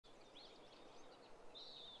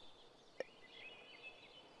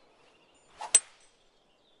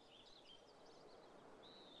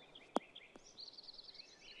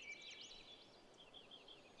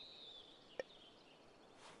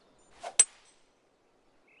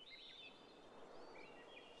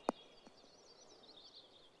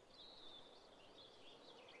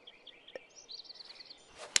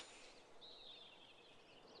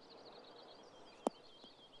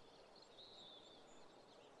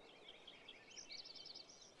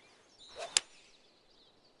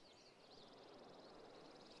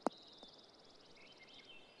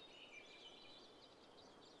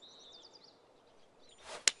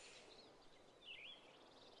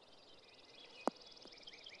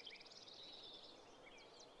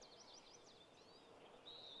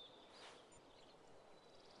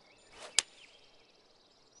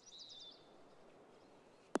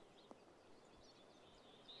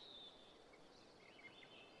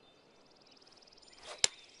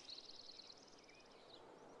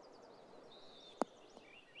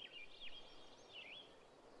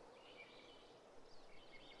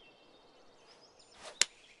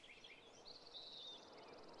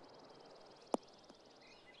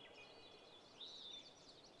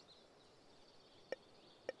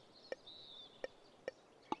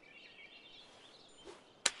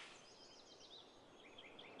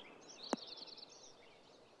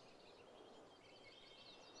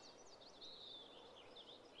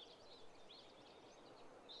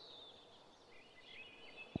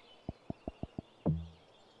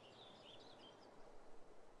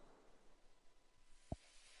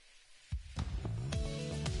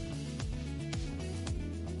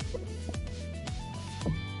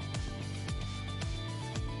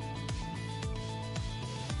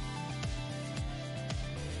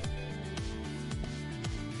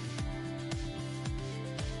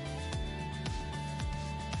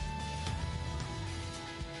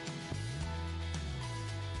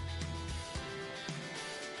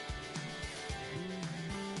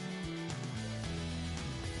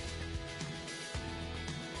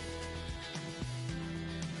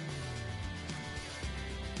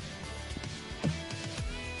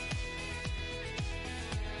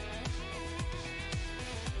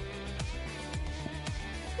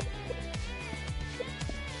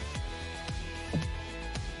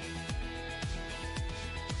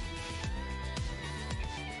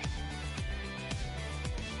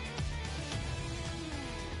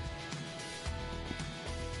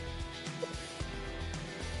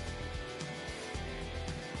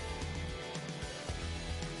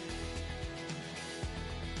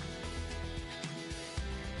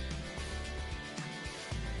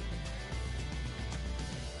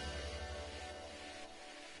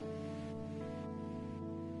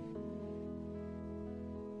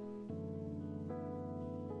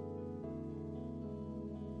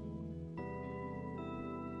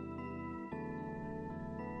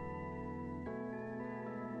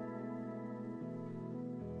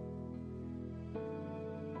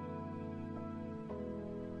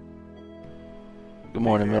Good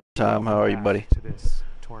morning, Miller Time. How are you, buddy? To this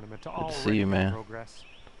tournament Good to see you, already in man. progress.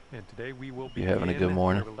 And today we will Hope you're having a good begin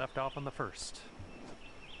morning. where we left off on the first.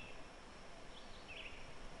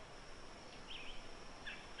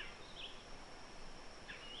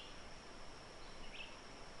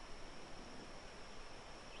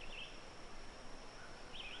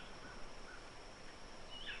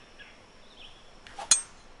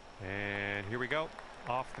 And here we go,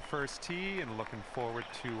 off the first tee, and looking forward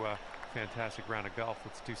to a fantastic round of golf.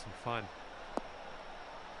 Let's do some fun.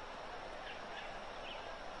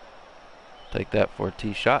 Take that for a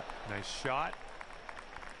tee shot. Nice shot.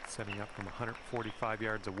 Setting up from 145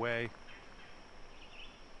 yards away.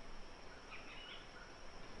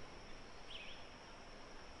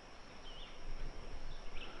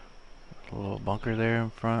 A little bunker there in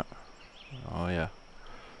front. Oh, yeah.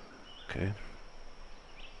 Okay.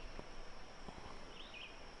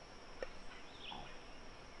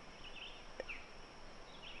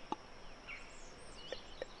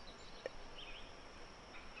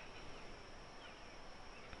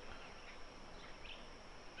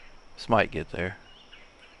 This might get there.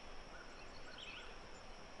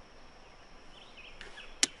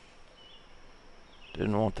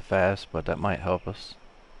 Didn't want the fast, but that might help us.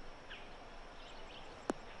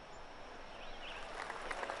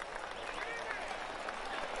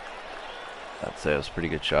 I'd say it was a pretty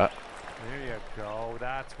good shot. There you go.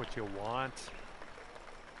 That's what you want.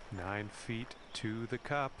 9 feet to the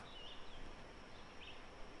cup.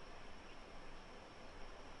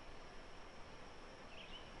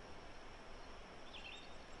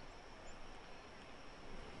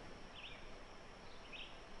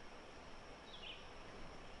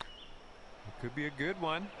 Could be a good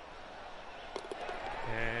one.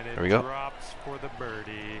 And it There we go. drops for the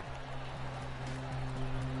birdie.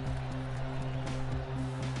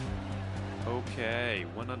 Okay,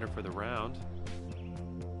 1 under for the round.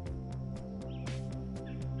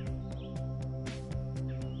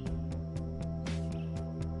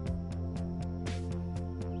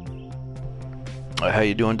 How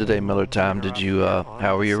you doing today, Miller Time? Did you,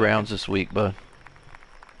 how were your rounds this week, bud?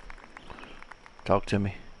 Talk to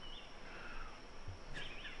me.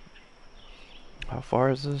 How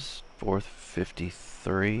far is this?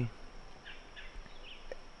 453.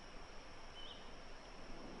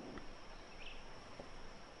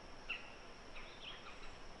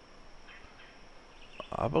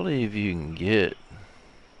 I believe you can get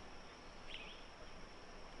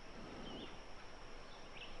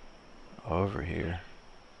over here.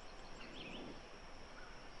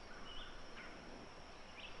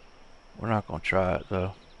 We're not going to try it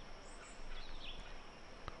though.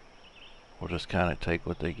 We'll just kind of take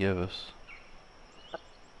what they give us,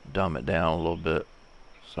 dumb it down a little bit.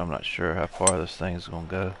 So I'm not sure how far this thing's going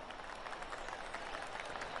to go.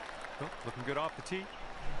 Oh, looking good off the tee.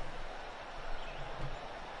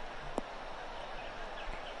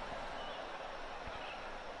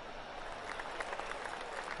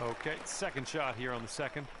 Okay, second shot here on the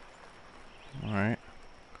second. All right.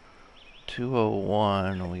 201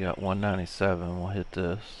 and we got 197. We'll hit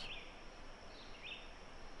this.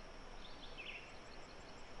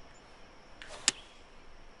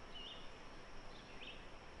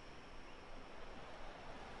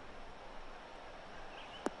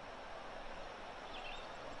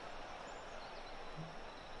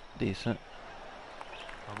 Decent.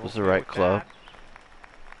 Was the right club.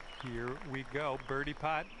 Here we go, birdie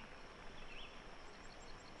putt.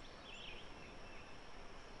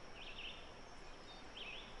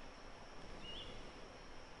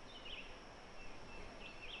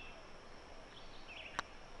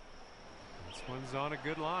 This one's on a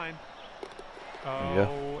good line.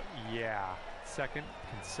 Oh, yeah. Second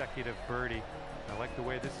consecutive birdie. I like the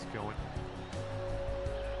way this is going.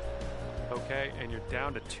 Okay, and you're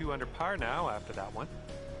down to 2 under par now after that one.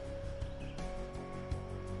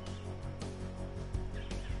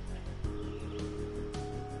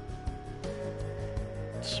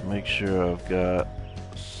 Let's make sure I've got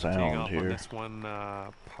Teeing sound off here. on this one,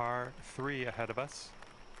 par 3 ahead of us.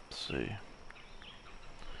 Let's see.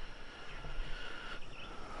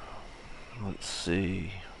 Let's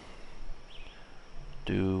see.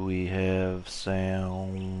 Do we have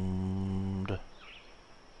sound?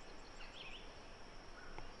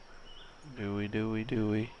 Do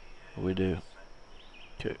we? We do.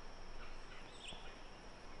 Okay.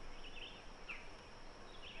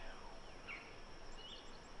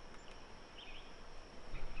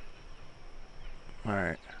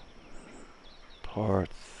 Alright. Part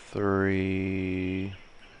 3.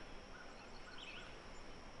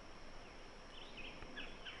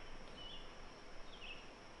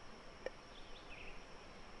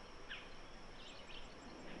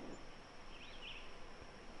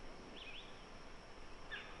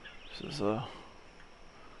 This is a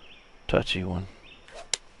touchy one.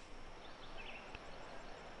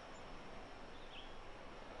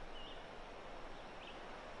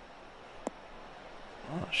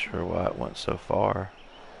 I'm not sure why it went so far.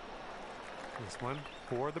 This one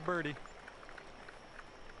for the birdie.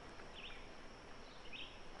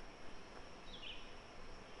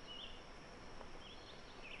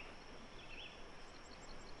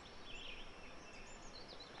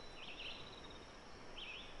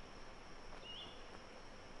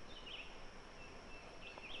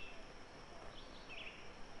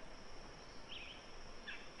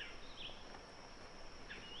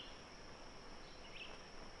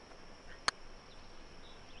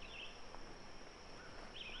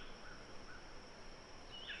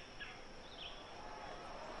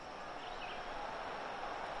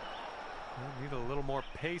 Need a little more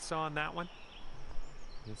pace on that one.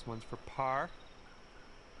 This one's for par.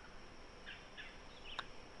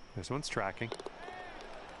 This one's tracking.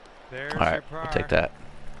 There's All right, your par. I'll take that.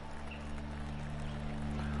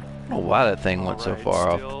 I don't know why that thing went so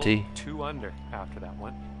far off the tee. 2 under after that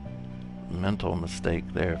one. Mental mistake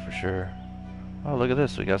there for sure. Oh, look at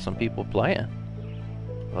this. We got some people playing.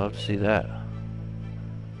 Love to see that.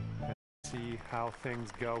 Let's see how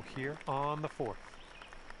things go here on the 4th.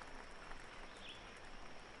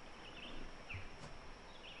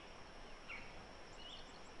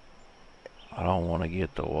 I don't want to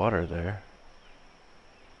get the water there.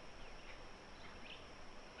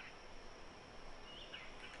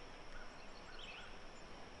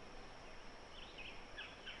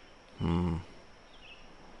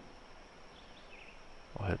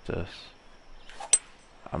 I'll hit this.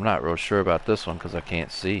 I'm not real sure about this one because I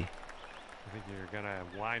can't see. I think you're gonna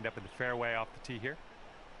wind up in the fairway off the tee here.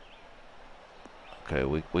 Okay,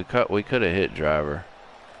 we could have hit driver.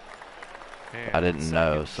 And I didn't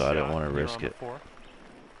know, so I didn't shot want to here risk on the it. 4th.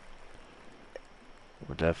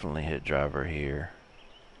 We'll definitely hit driver here.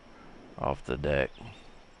 Off the deck.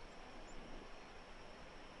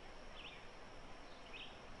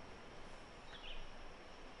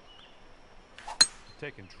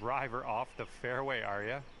 Taking driver off the fairway, are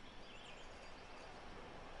you?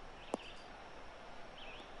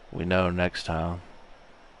 We know next time.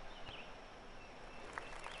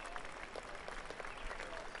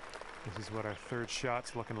 This is what our 3rd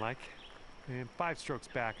shot's looking like. And 5 strokes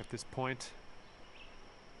back at this point.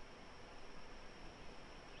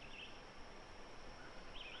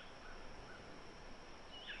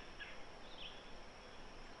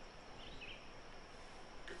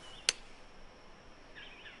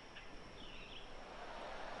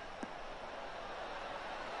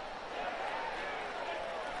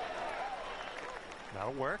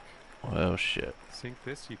 That'll work. Well, shit. Sink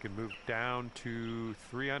this, you can move down to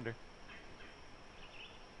 3 under.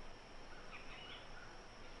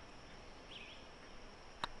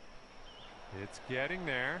 It's getting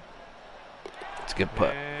there. It's a good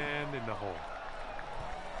putt. And in the hole.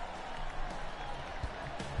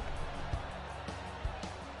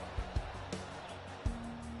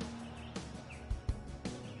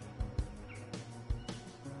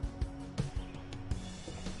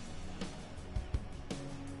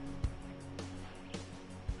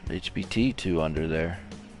 HBT 2 under there.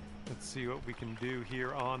 Let's see what we can do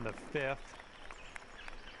here on the 5th.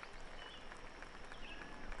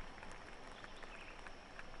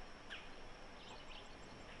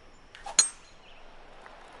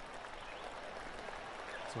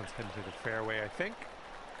 This one's heading to the fairway, I think.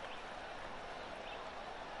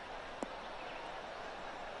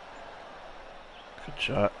 Good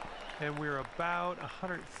shot. And we're about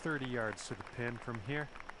 130 yards to the pin from here,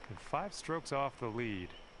 and 5 strokes off the lead.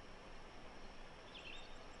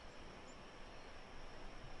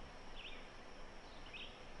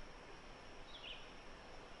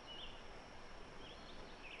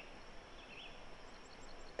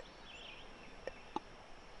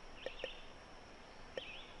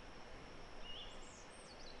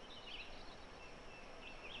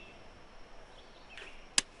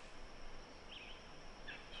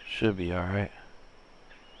 Should be alright.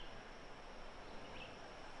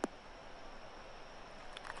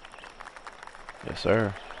 Yes,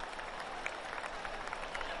 sir.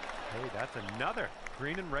 Hey, that's another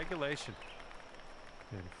green in regulation.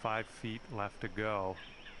 And 5 feet left to go.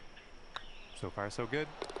 So far, so good.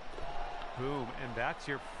 Boom, and that's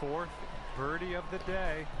your 4th birdie of the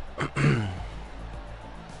day. And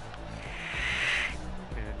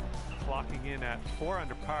clocking in at 4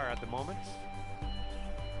 under par at the moment.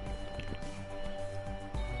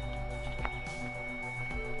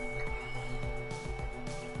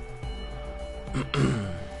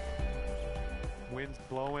 Wind's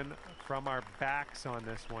blowing from our backs on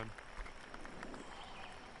this one.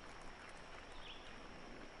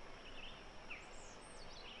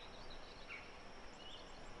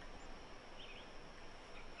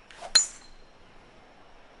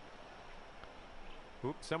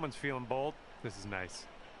 Oops, someone's feeling bold. This is nice.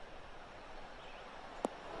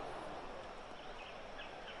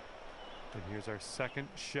 And here's our second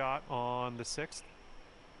shot on the 6th.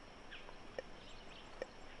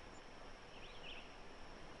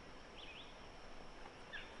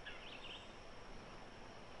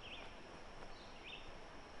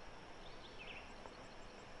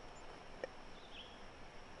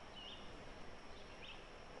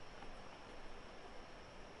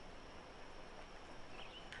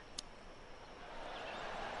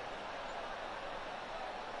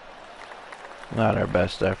 Not our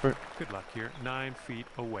best effort. Good luck here. 9 feet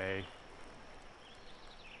away.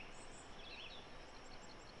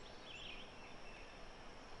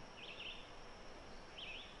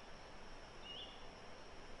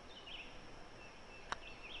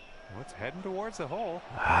 Well, it's heading towards the hole.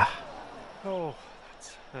 Oh,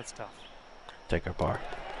 that's tough. Take our par.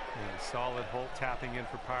 And a solid hole tapping in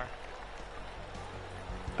for par.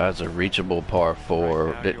 That's a reachable par 4.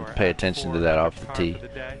 Right now Didn't you are pay at attention to 4 that under off the par tee. for the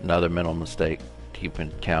day. Another mental mistake.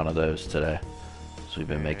 Keeping count of those today. So we've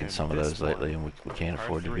been making And some of this those lately, one, and we can't par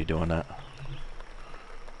afford to 3. be doing that.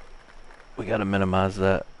 We got to minimize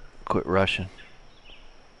that. Quit rushing.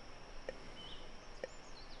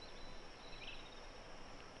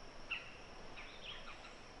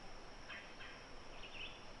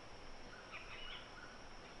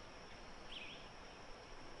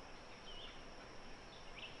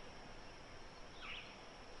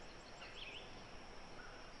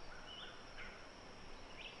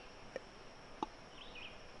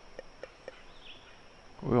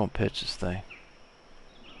 We're gonna pitch this thing.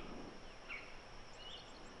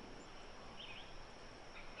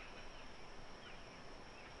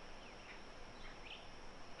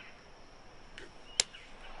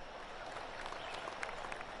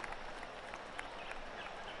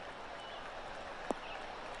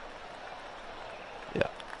 Yeah,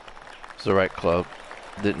 it's the right club.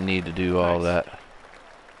 Didn't need to do all Nice. that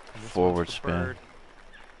And this forward one's for spin. bird.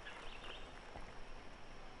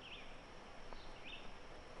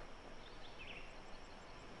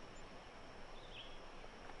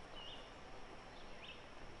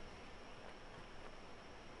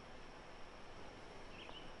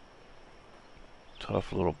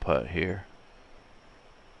 Tough little putt here.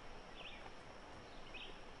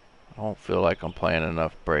 I don't feel like I'm playing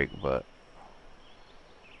enough break, but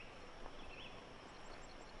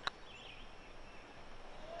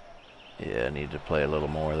yeah, I need to play a little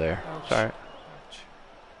more there. Ouch. It's alright. Ouch.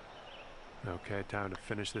 Okay, time to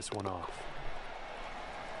finish this one off.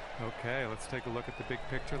 Okay, let's take a look at the big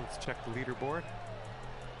picture. Let's check the leaderboard.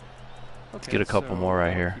 Let's get a couple more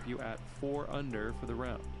right here. Keep you at 4 under for the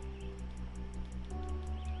round.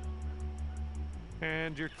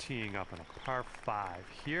 And you're teeing up on a par 5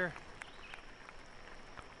 here.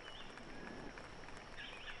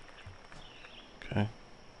 Okay.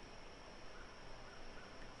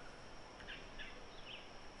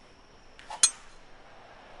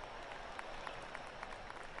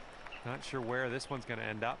 Not sure where this one's going to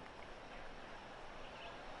end up.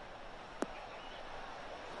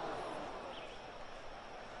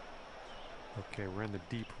 Okay, we're in the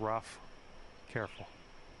deep rough. Careful.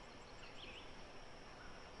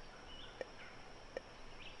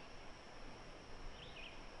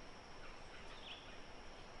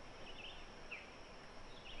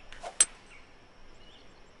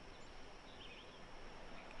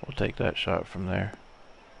 We'll take that shot from there.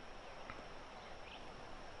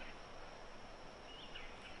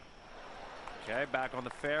 Okay, back on the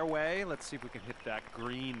fairway. Let's see if we can hit that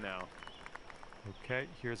green now. Okay,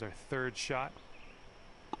 here's our third shot.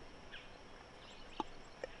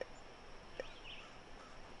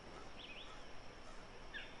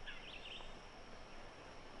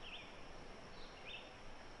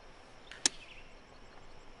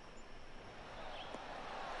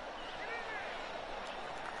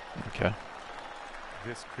 Okay.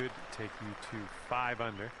 This could take you to 5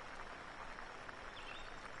 under.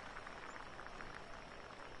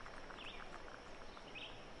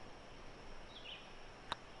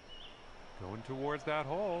 Going towards that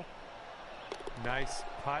hole. Nice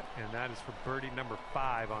putt, and that is for birdie number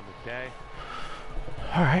 5 on the day.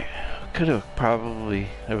 Alright. Could have probably,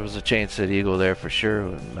 there was a chance at eagle there for sure.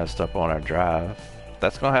 We messed up on our drive.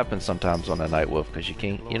 That's gonna happen sometimes on a night wolf because you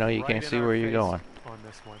can't, you know, you can't see where you're going. On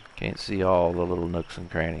this one. Can't see all the little nooks and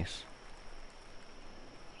crannies.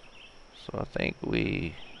 So I think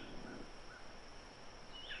we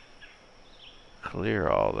clear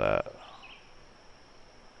all that.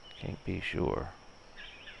 Can't be sure,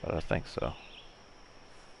 but I think so.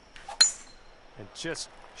 And just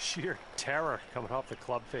sheer terror coming off the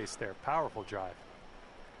club face there. Powerful drive.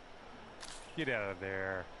 Get out of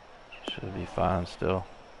there. Should be fine still.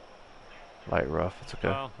 Light rough, it's okay.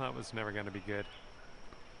 Well, that was never going to be good.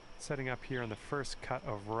 Setting up here on the first cut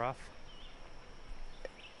of rough.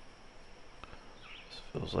 This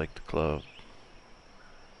feels like the club.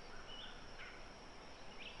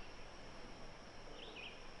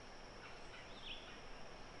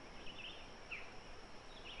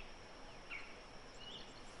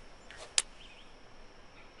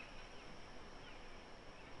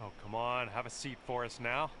 Oh, come on. Have a seat for us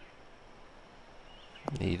now.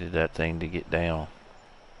 Needed that thing to get down.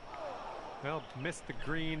 Well, missed the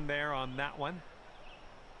green there on that one.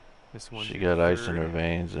 This one. She got ice in her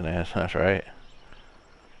veins and ass. That's right.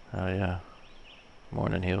 Oh yeah.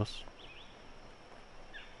 Morning heels.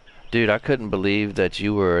 Dude, I couldn't believe that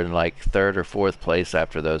you were in like 3rd or 4th place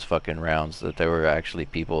after those fucking rounds. That there were actually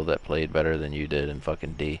people that played better than you did in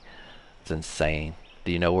fucking D. It's insane.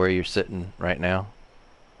 Do you know where you're sitting right now?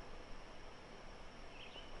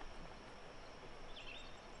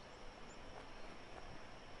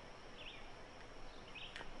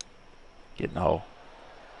 Getting all.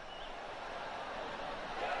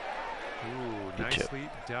 Ooh, Good nicely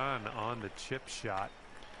chip. done on the chip shot.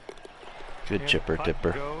 Good And chipper putt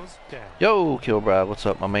tipper. goes down. Yo, Kilbride, what's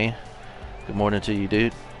up, my man? Good morning to you,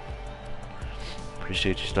 dude.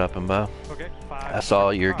 Appreciate you stopping by. Okay, I saw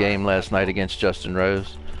your game last night against Justin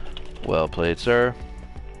Rose. Well played, sir.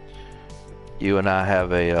 You and I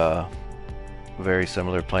have a very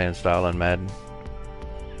similar playing style in Madden.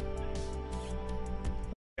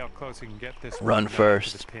 How close we can get this Run one down to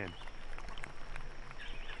first. the pin.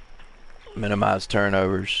 Minimize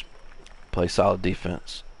turnovers. Play solid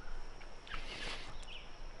defense.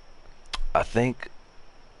 I think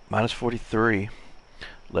minus 43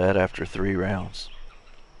 led after 3 rounds.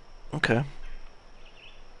 Okay.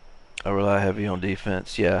 I rely heavy on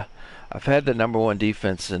defense. Yeah. I've had the #1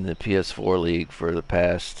 defense in the PS4 league for the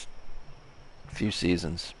past few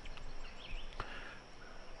seasons.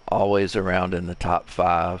 Always around in the top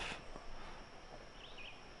 5.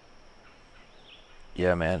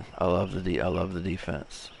 Yeah, man. I love the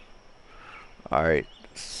defense. All right.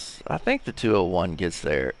 I think the 201 gets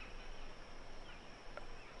there.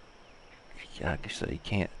 Yeah, like I said, you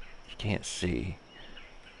can't see.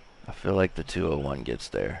 I feel like the 201 gets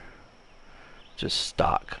there. Just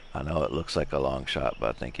stock. I know it looks like a long shot, but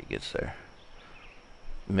I think it gets there.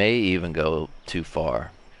 May even go too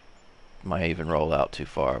far. Might even roll out too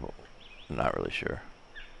far, but I'm not really sure.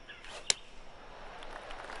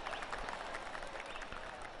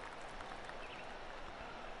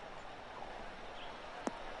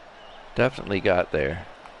 Definitely got there.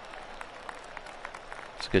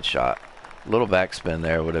 It's a good shot. A little backspin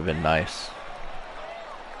there would have been nice.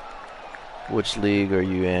 Which league are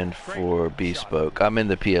you in for Bespoke? I'm in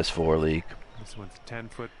the PS4 league. This one's a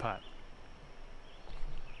 10-foot putt.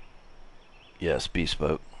 Yes,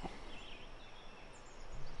 Bespoke.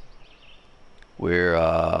 We're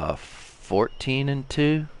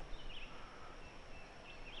 14-2.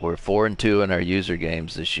 We're 4-2 in our user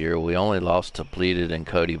games this year. We only lost to Pleated and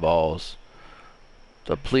Cody Balls.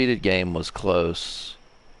 The Pleated game was close.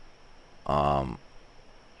 And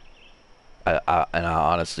I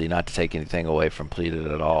honestly, not to take anything away from Pleated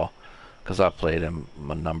at all, because I've played him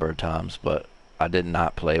a number of times, but I did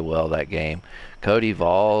not play well that game. Cody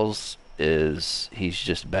Vols he's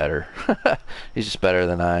just better. He's just better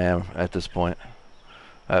than I am at this point.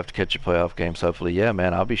 I have to catch your playoff games, hopefully. Yeah,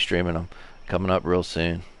 man, I'll be streaming them coming up real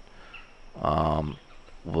soon. It'll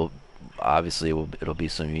be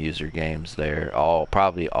some user games there.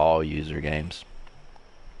 Probably all user games.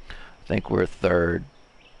 I think we're 3rd.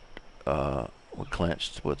 We're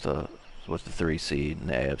clinched with the 3 seed in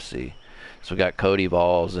the AFC. So we got Cody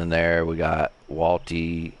Balls in there. We got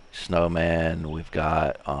Walty Snowman. We've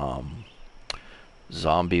got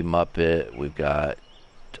Zombie Muppet. We've got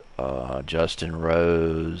Justin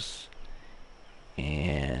Rose,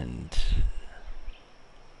 and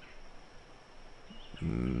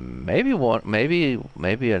maybe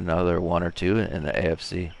another 1 or 2 in the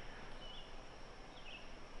AFC.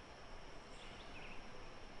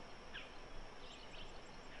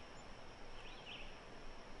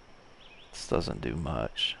 This doesn't do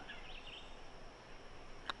much.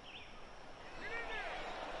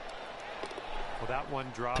 Well, that one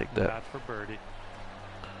dropped. Take that. Bad for birdie.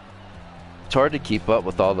 It's hard to keep up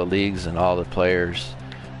with all the leagues and all the players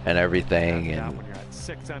and everything, That and when you're at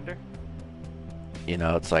 6 under. you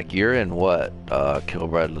know, it's like you're in what,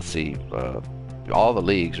 Kilbride? Let's see, all the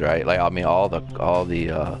leagues, right? Like, I mean, all the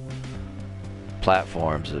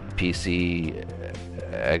platforms, PC,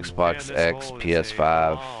 Xbox And this X, hole is a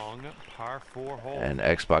PS5. long par par 4 hole. And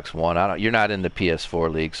Xbox One. I don't. You're not in the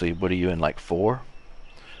PS4 league, so what are you in? Like four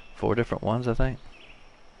different ones, I think.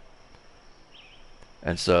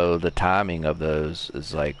 And so the timing of those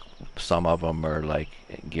is like some of them are like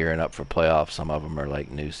gearing up for playoffs, some of them are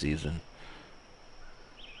like new season.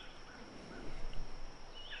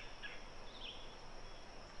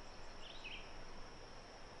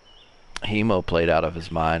 Hemo played out of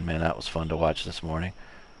his mind, man. That was fun to watch this morning.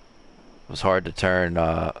 It was hard to turn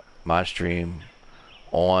my stream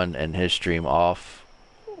on and his stream off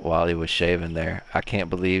while he was shaving there. I can't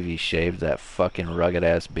believe he shaved that fucking rugged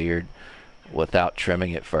ass beard without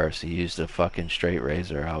trimming it first. He used a fucking straight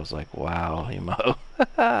razor. I was like, wow, Hemo.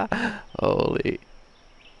 Holy.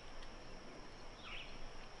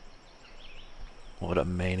 What a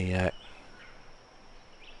maniac.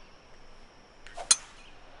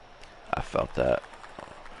 I felt that.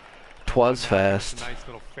 'Twas fast. Nice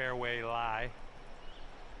little fairway lie.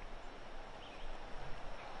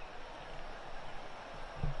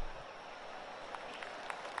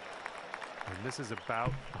 And this is about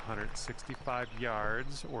 165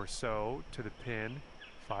 yards or so to the pin.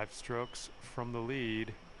 5 strokes from the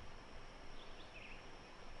lead.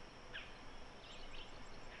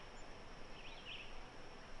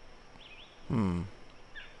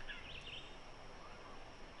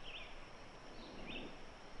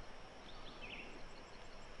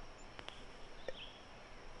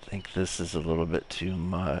 I think this is a little bit too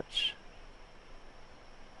much.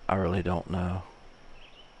 I really don't know.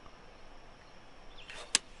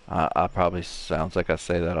 I probably sounds like I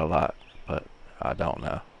say that a lot, but I don't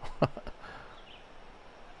know.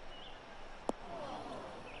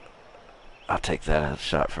 I'll take that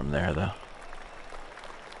shot from there, though.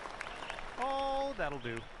 Oh, that'll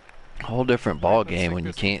do. Whole different ball game when you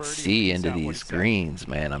this can't birdie see and into peace out what he these said. greens,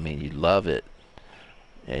 man. I mean, you love it,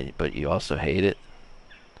 but you also hate it.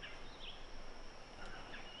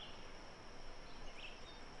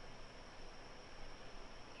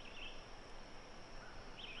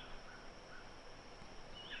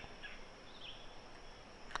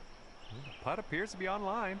 Putt appears to be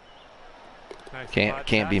online. Nice putt.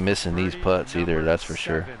 Can't be That's missing these birdie putts either, number that's for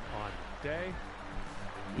sure. 7 on the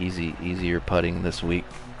day. Easier putting this week.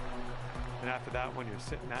 And after that one, you're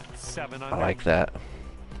sitting at 7 I under. like that.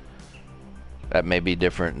 That may be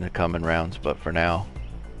different in the coming rounds, but for now.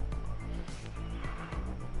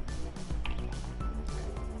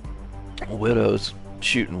 Widow's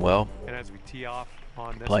shooting well, And as we tee off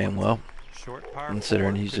on this playing one, well, short par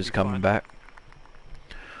considering 4, he's could just be coming fun. back.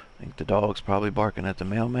 I think the dog's probably barking at the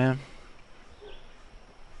mailman.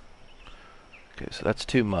 Okay, so that's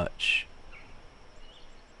too much.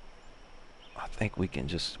 I think we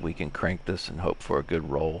can crank this and hope for a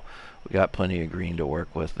good roll. We got plenty of green to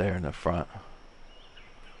work with there in the front.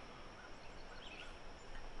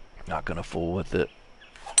 Not gonna fool with it.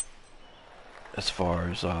 As far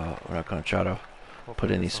as we're not gonna try to Hopefully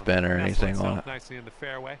put any this one spin or nestles anything on itself it. nicely in the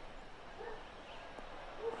fairway.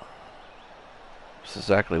 It's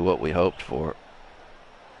exactly what we hoped for.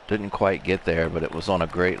 Didn't quite get there, but it was on a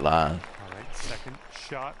great line. All right, second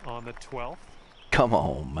shot on the 12th. Come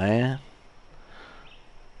on, man.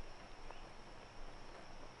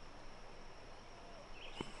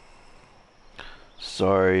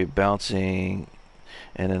 Sorry, bouncing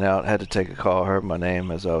in and out. Had to take a call. Heard my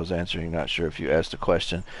name as I was answering. Not sure if you asked a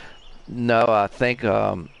question. No, I think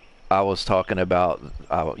I was talking about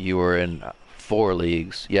you were in 4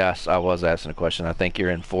 leagues. Yes, I was asking a question. I think you're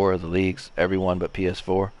in 4 of the leagues, everyone but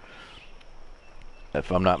PS4, if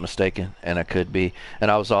I'm not mistaken, and I could be. And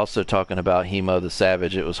I was also talking about Hemo the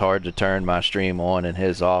Savage. It was hard to turn my stream on and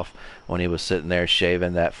his off when he was sitting there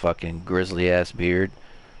shaving that fucking grizzly ass beard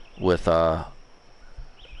with a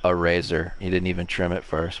razor. He didn't even trim it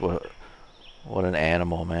first. What an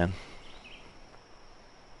animal, man.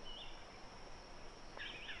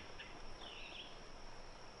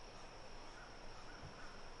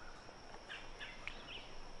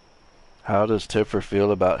 How does Tiffer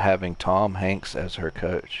feel about having Tom Hanks as her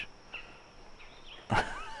coach?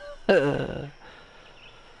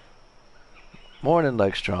 Morning,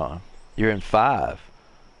 Legstron. You're in 5.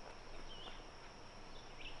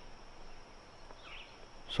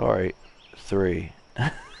 Sorry, 3.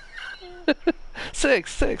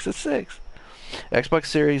 6. It's 6. Xbox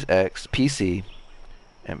Series X, PC,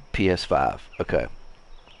 and PS5. Okay.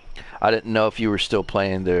 I didn't know if you were still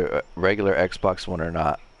playing the regular Xbox one or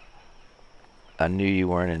not. I knew you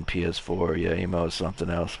weren't in PS4. Yeah, Emo is something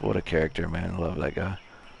else. What a character, man. Love that guy.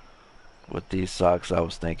 With these socks, I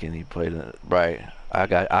was thinking he played in it. Right. I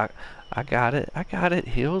got it. I got it.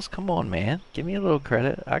 Hills, come on, man. Give me a little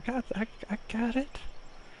credit. I got it.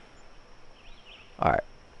 All right.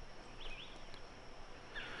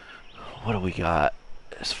 What do we got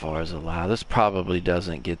as far as allow? This probably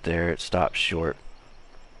doesn't get there. It stops short.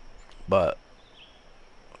 But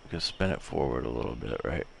we can spin it forward a little bit,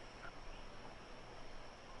 right?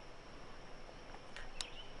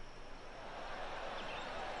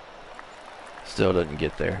 Still didn't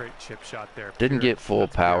get there. Great chip shot there. Didn't Peter. get full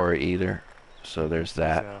That's power Peter. either. So there's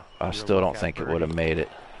that. I Real still don't look at think it would have birdie. made it.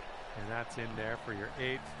 And that's in there for your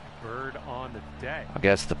 8th bird on the day. I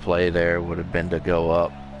guess the play there would have been to go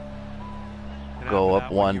up. And Go after up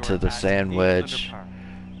that one you to are the at sand 8 wedge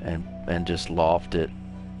under par. and just loft it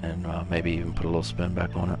and maybe even put a little spin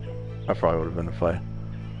back on it. That probably would have been the play.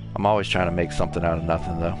 I'm always trying to make something out of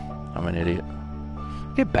nothing though. I'm an idiot.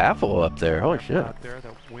 Get baffle up there. Holy shit. Out there,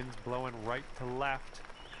 the wind's blowing right to left.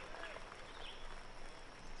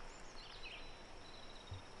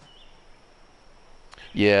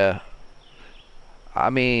 Yeah. I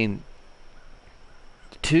mean,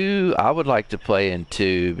 two, I would like to play in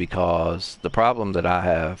two because the problem that I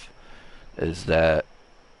have is that,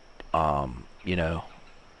 you know,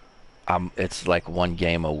 it's like one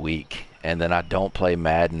game a week, and then I don't play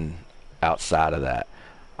Madden outside of that.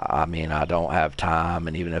 I mean, I don't have time,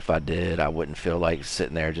 and even if I did, I wouldn't feel like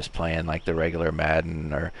sitting there just playing like the regular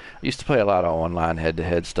Madden. Or I used to play a lot of online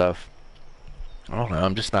head-to-head stuff. I don't know.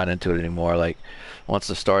 I'm just not into it anymore. Like once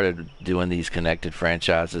I started doing these connected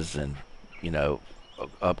franchises and you know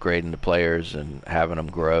upgrading the players and having them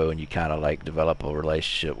grow, and you kind of like develop a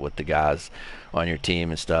relationship with the guys on your team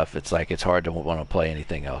and stuff, it's like it's hard to want to play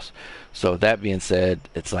anything else. So that being said,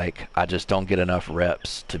 it's like I just don't get enough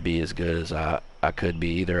reps to be as good as I could be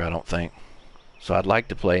either, I don't think. So I'd like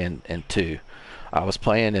to play in two. I was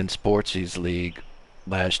playing in Sportsies League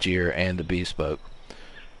last year and the Bespoke.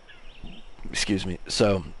 Excuse me.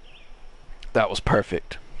 So that was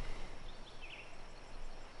perfect.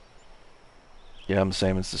 Yeah, I'm the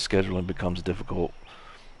same as the scheduling becomes difficult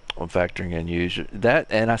when factoring in user that.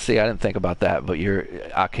 And I didn't think about that, but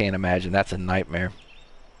I can't imagine that's a nightmare.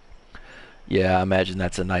 Yeah, I imagine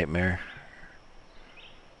that's a nightmare.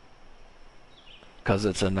 Because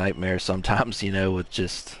it's a nightmare sometimes, you know, with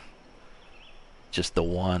just the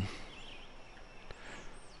one.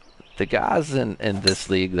 The guys in this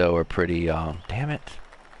league though are pretty damn it.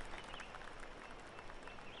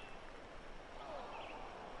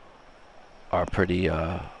 Are pretty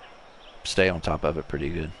stay on top of it pretty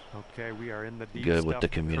good. Okay, we are in the deep Good with stuff the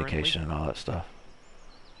communication currently. and all that stuff.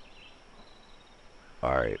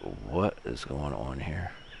 Alright, what is going on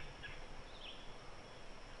here?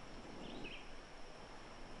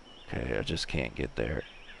 Okay, I just can't get there.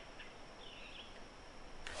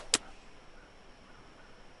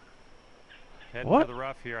 Heading What? for the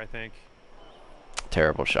rough here, I think.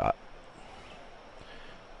 Terrible shot.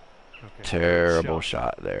 Okay, Terrible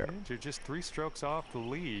shot there. And you're just 3 strokes off the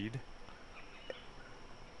lead.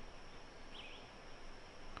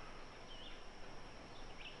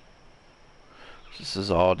 This is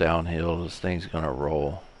all downhill. This thing's gonna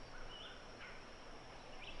roll.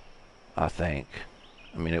 I think.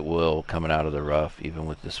 I mean, it will coming out of the rough, even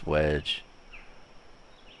with this wedge.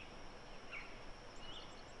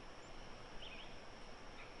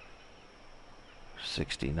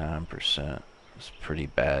 %69%. It's pretty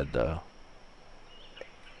bad though.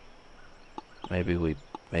 Maybe we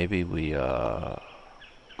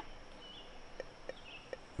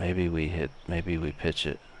pitch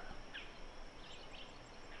it.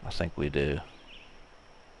 I think we do.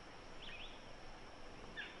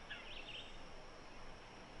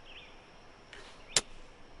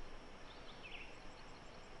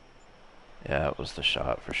 Yeah, it was the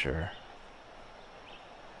shot for sure.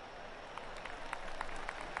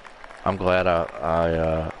 I'm glad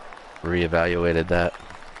I reevaluated that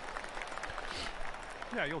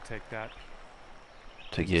Yeah, you'll take that.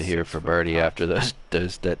 to get here for birdie after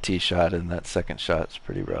that tee shot and that second shot's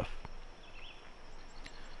pretty rough.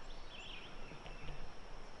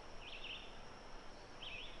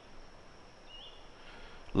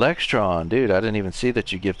 Lextron, dude, I didn't even see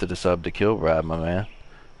that you gifted a sub to Kilbride, my man.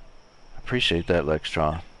 Appreciate that,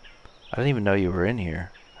 Lextron. I didn't even know you were in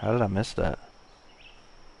here. How did I miss that?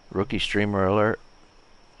 Rookie streamer alert.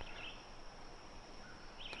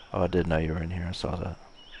 Oh, I did know you were in here. I saw that.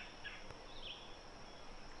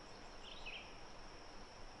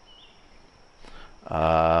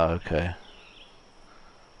 Okay.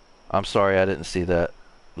 I'm sorry I didn't see that,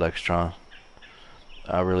 Lextron.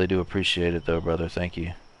 I really do appreciate it though, brother. Thank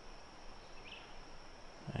you.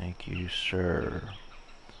 Thank you, sir.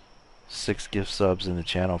 6 gift subs in the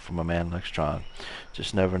channel from my man Lextron.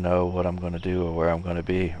 Just never know what I'm going to do or where I'm going to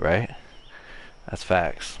be, right? That's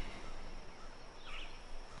facts.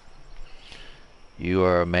 You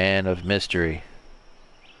are a man of mystery.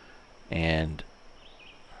 and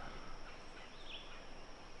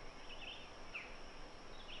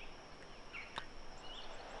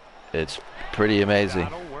it's pretty amazing.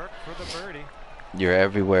 That'll work for the birdie. You're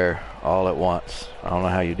everywhere all at once. I don't know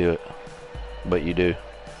how you do it, but you do.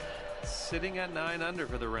 Sitting at 9 under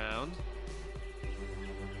for the round.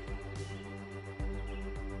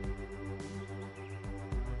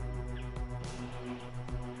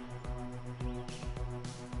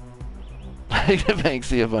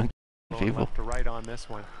 Banksy of people. Left to right on this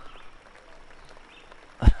one.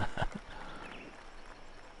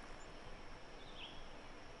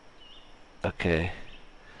 Okay.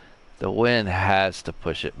 The wind has to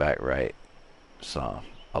push it back right some.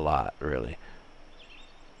 A lot, really.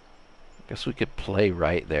 Guess we could play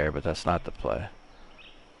right there, but that's not the play.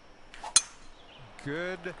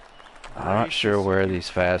 Good. I'm not sure where these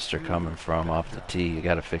fasts are coming from off the tee. You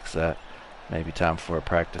got to fix that. Maybe time for a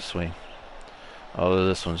practice swing. Although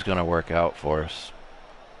this one's going to work out for us.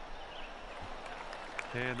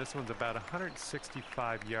 And this one's about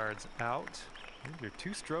 165 yards out. You're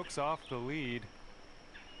 2 strokes off the lead.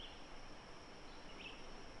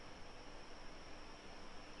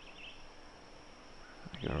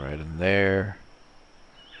 Go right in there.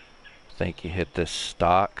 Think you hit this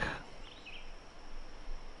stock.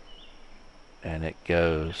 And it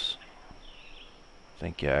goes.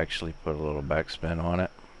 Think you actually put a little backspin on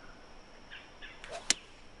it.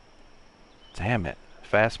 Damn it.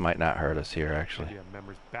 Fast might not hurt us here, actually. Yeah,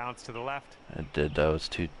 members bounce to the left. It did, though. It's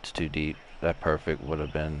too deep. That perfect would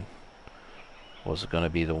have been, was going to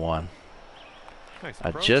be the one. Nice I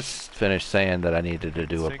approach. just finished saying that I needed to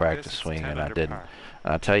do a Sink practice this, it's swing, 10 and I under didn't. par.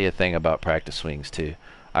 And I'll tell you a thing about practice swings, too.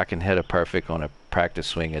 I can hit a perfect on a practice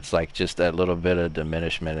swing. It's like just that little bit of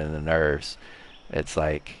diminishment in the nerves. It's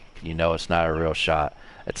like, you know, it's not a real shot.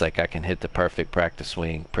 It's like I can hit the perfect practice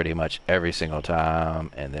swing pretty much every single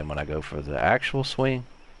time, and then when I go for the actual swing,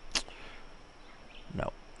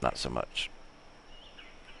 no, not so much.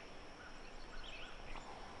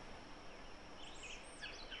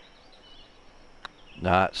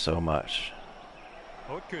 Not so much.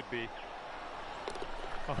 Oh, it could be.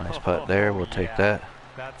 Nice putt there. We'll take that.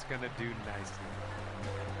 That's going to do nicely.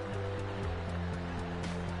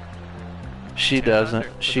 She 10 doesn't. under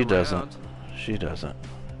for She the doesn't. round. She doesn't.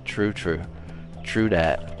 True, true. True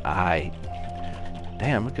that.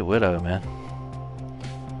 Damn, look at Widow, man.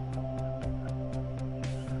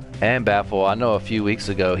 And Baffle, I know a few weeks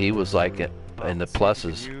ago he was like in the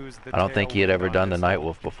pluses. I don't think he had ever done the Night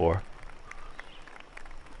Wolf before.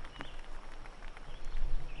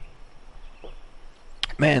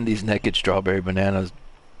 Man, these naked strawberry bananas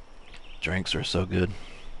drinks are so good.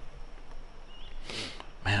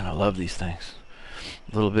 Man, I love these things.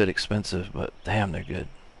 A little bit expensive, but damn, they're good.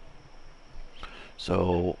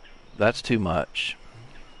 So that's too much.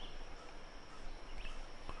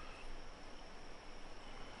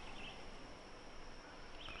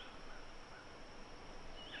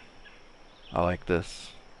 I like this.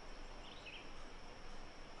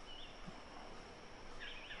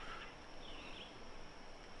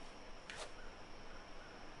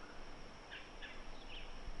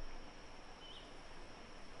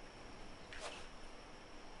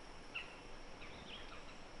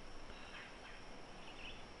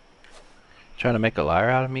 Trying to make a liar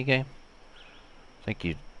out of me, game? Think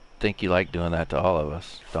you like doing that to all of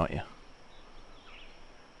us, don't you?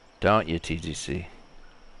 Don't you, TGC?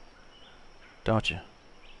 Don't you?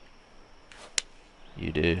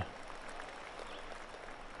 You do.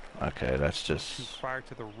 Okay, that's Too just far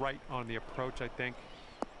to the right on the approach, I think.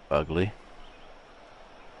 ugly.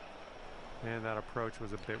 And that approach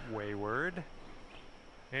was a bit wayward.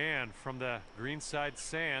 And from the greenside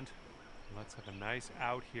sand, let's have a nice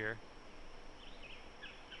out here.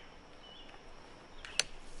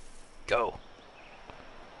 Go.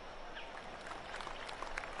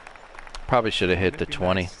 Probably should have hit the Wouldn't it be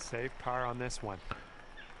 20. nice to save par on this one.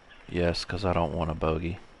 Yes, because I don't want a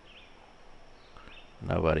bogey.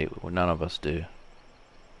 None of us do.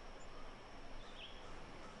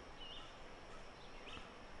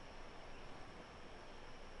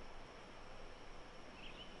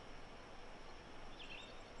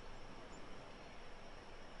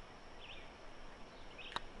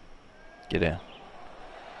 Get in.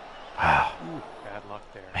 Wow. Ooh, bad luck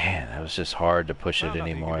there. Man, that was just hard to push Well, it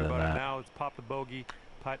any nothing you more can do than about it that. now. Let's pop the bogey,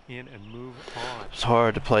 putt in, and move on. It's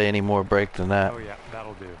hard to play any more break than that. Oh yeah,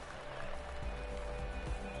 that'll do.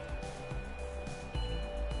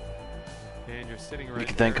 And you're sitting right You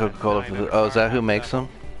can thank there at Coca-Cola 9 for under the... Oh, is par that who after makes that. them?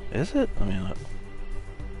 Is it? I mean, look.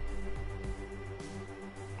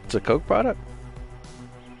 It's a Coke product?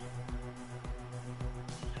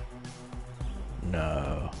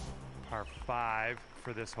 No. Par 5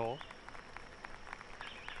 for this hole.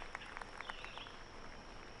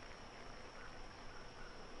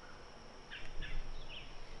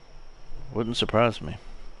 Wouldn't surprise me.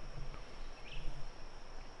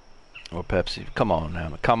 Or Pepsi. Come on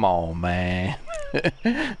now. Come on, man.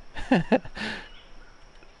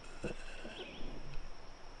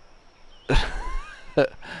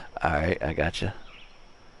 Alright, I got you.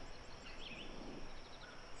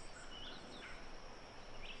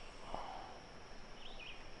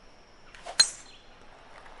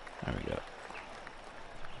 There we go.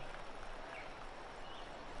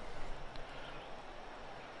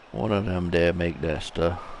 One of them did make that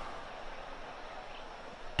stuff.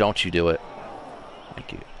 Don't you do it.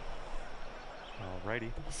 Thank you.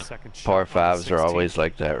 Alrighty, second shot. Par 5s are always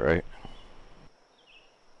like that, right?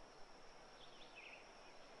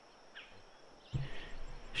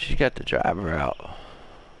 She got the driver out.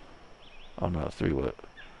 Oh no, 3-wood.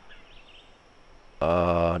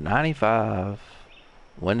 95.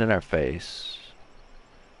 Wind in our face.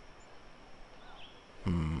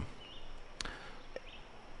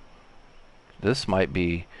 This might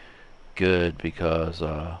be good because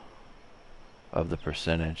of the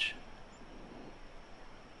percentage.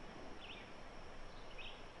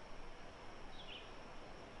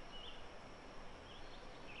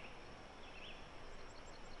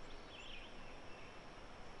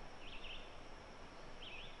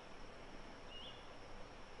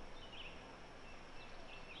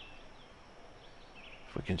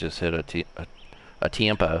 If we can just hit a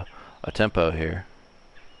tempo here.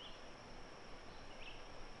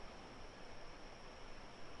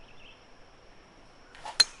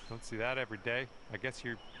 Don't see that every day. I guess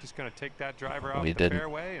you're just going to take that driver off We the didn't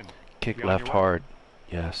fairway and kick be on left your way. hard.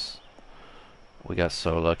 Yes. We got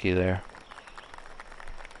so lucky there.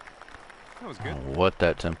 That was good. What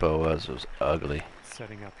that tempo was ugly.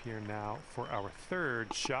 Setting up here now for our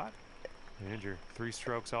third shot. And you're 3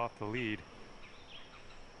 strokes off the lead.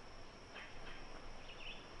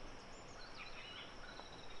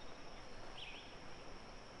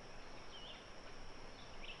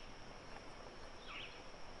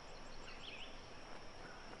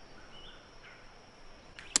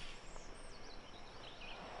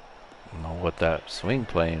 I don't know what that swing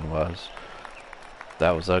plane was.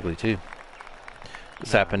 That was ugly too.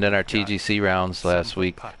 This happened in our TGC rounds last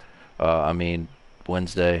week. I mean,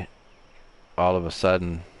 Wednesday. All of a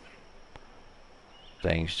sudden,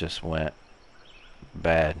 things just went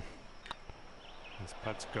bad. This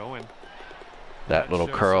putt's going. That little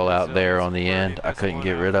curl out there on the end, I couldn't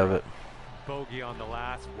get rid of it. Bogey on the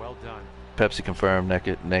last. Well done. Pepsi confirmed.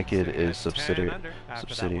 Naked is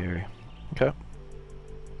subsidiary. Okay.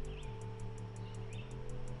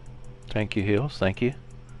 Thank you, Hills. Thank you.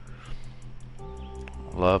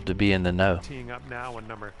 Love to be in the know. Teeing up now on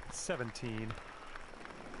number 17.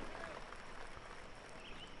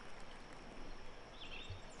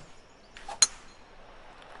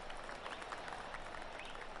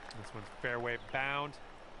 This one's fairway bound.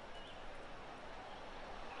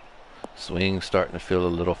 Swing's starting to feel a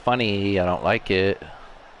little funny. I don't like it.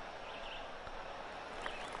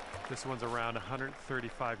 This one's around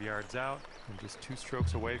 135 yards out and just 2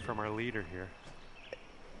 strokes away from our leader here.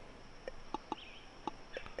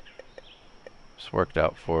 This worked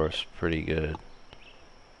out for us pretty good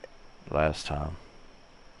last time.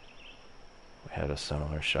 We had a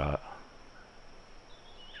similar shot.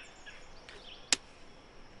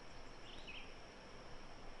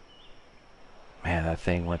 Man, that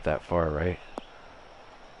thing went that far, right?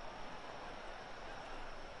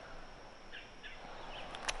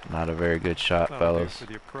 Not a very good shot, fellas. For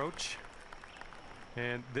the approach.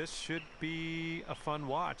 And this should be a fun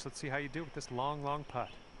watch. Let's see how you do with this long putt.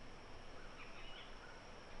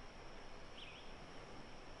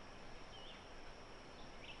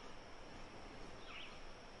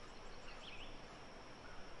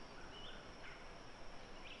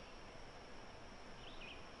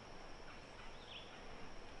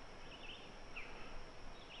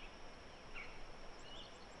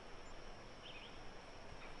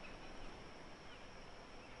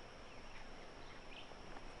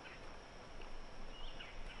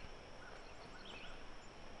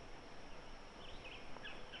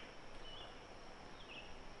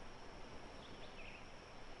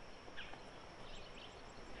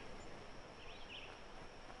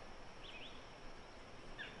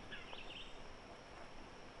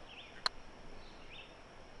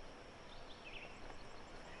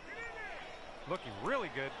 Looking really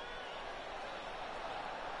good.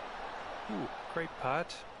 Ooh, great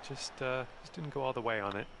putt. Just didn't go all the way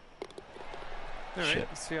on it. All right,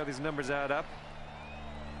 let's see how these numbers add up.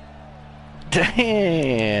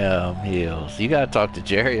 Damn, Heels. You gotta talk to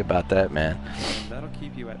Jerry about that, man. And that'll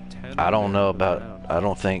keep you at 10 I over don't there know for the about. round. I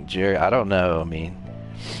don't think Jerry. I don't know. I mean,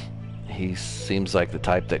 he seems like the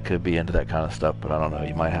type that could be into that kind of stuff, but I don't know.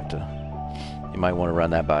 You might have to. You might want to run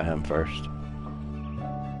that by him first.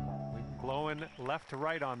 Blowing left to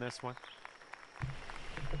right on this one.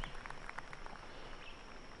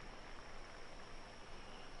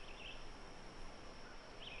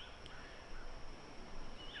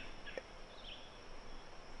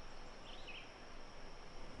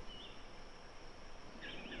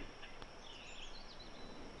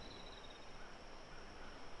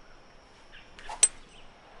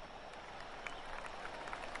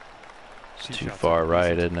 Too far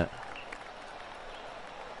right, isn't it?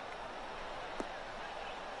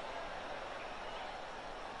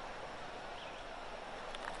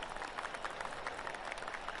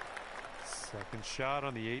 Second shot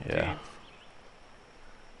on the 18th.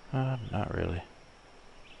 Yeah. Not really.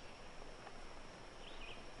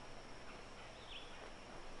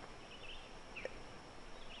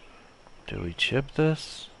 Do we chip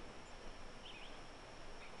this?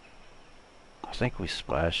 I think we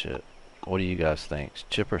splash it. What do you guys think?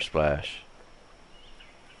 Chip or splash?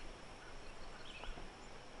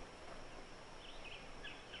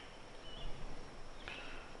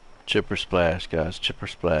 Chip or splash, guys. Chip or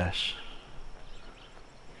splash.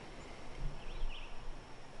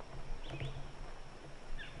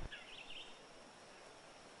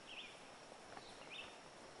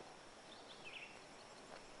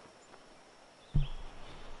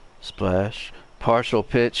 Splash. Partial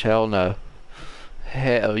pitch? Hell no.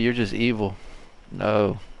 Hell, you're just evil.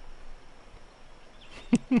 No.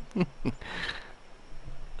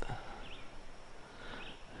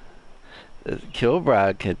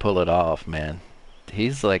 Kilbride could pull it off, man.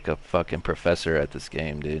 He's like a fucking professor at this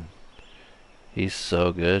game, dude. He's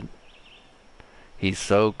so good. He's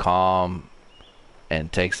so calm and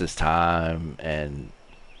takes his time and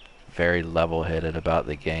very level-headed about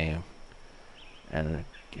the game. And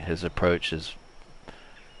his approach is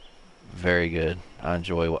very good. I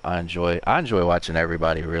enjoy watching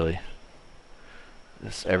everybody, really.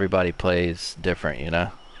 Everybody plays different, you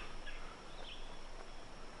know.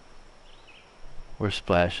 We're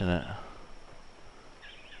splashing it.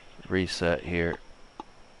 Reset here.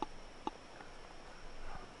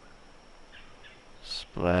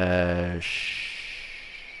 Splash.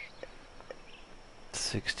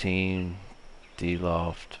 16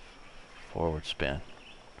 D-loft forward spin.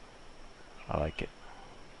 I like it.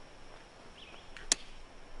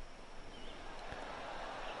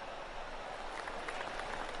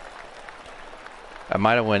 I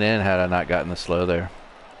might have went in had I not gotten the slow there.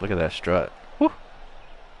 Look at that strut. Woo.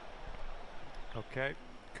 Okay,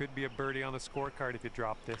 could be a birdie on the scorecard if you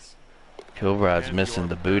drop this. Kilbride's And missing your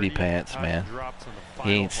the booty birdie pants, putt man. drops on the He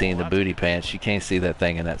final ain't seen hole. the That's booty a good pants. one. You can't see that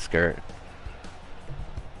thing in that skirt.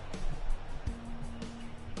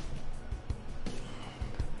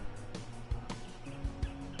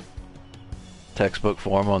 Textbook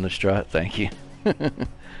form on the strut. Thank you.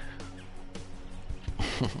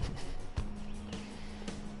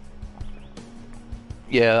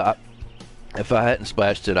 Yeah, if I hadn't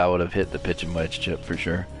splashed it, I would have hit the pitch and wedge chip for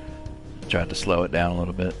sure. Tried to slow it down a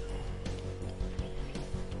little bit.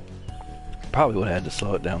 Probably would have had to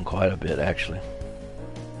slow it down quite a bit, actually.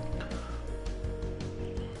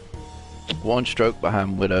 One stroke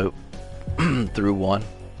behind Widow through one.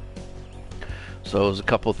 So it was a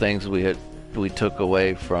couple things we took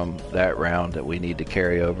away from that round that we need to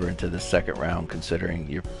carry over into the second round, considering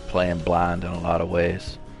you're playing blind in a lot of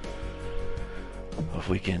ways. If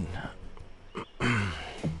we can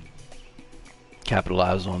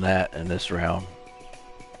capitalize on that in this round,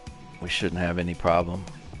 we shouldn't have any problem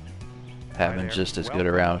having just as good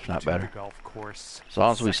a round, if not better. As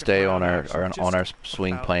long as we stay on our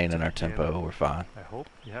swing plane and our tempo, we're fine. I hope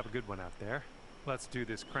you have a good one out there. Let's do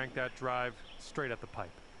this. Crank that drive straight at the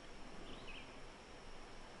pipe.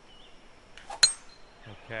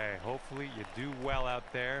 Okay, hopefully you do well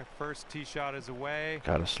out there. First tee shot is away.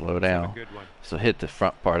 Gotta slow down. Good one. So hit the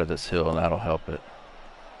front part of this hill and that'll help it.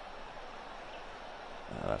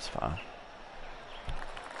 That's fine.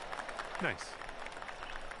 Nice.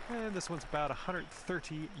 And this one's about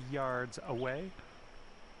 130 yards away.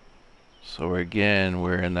 So we're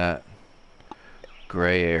in that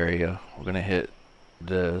gray area. We're gonna hit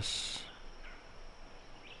this.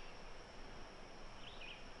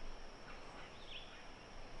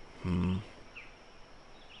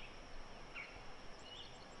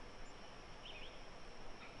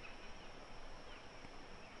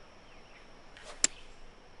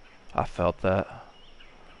 I felt that.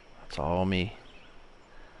 That's all me.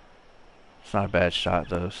 It's not a bad shot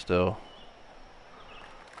though. Still,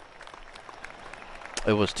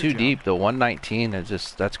 it was too deep. The 119 is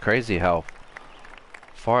just—that's crazy how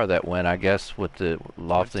far that went. I guess with the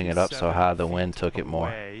lofting it up so high, the wind took it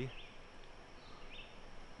more.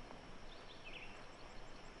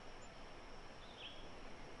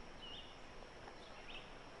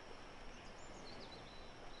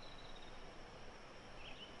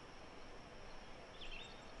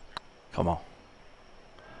 Come on.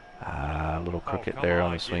 Ah, a little crooked there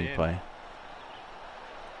on the swing plane.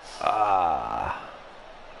 Ah.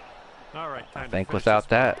 All right, I think without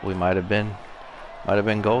that, we might have been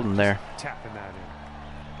golden there. Tapping that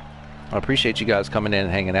in. I appreciate you guys coming in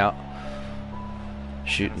and hanging out,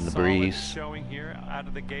 shooting the breeze. Showing here out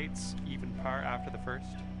of the gates, even par after the first.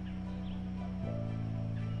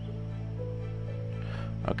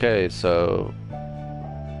 Okay, so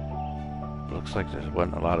looks like there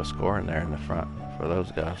wasn't a lot of scoring there in the front for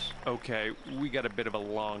those guys. Okay, we got a bit of a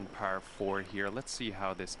long par 4 here. Let's see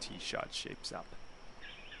how this tee shot shapes up.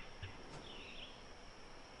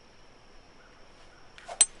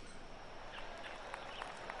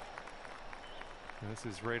 This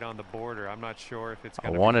is right on the border. I'm not sure if it's I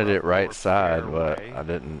going to wanted be it right side, fairway. but I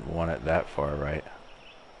didn't want it that far right.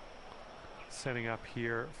 Setting up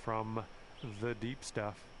here from the deep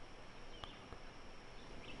stuff.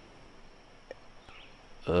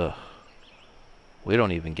 Ugh. We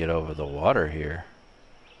don't even get over the water here.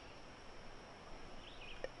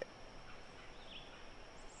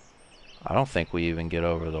 I don't think we even get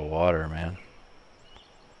over the water, man.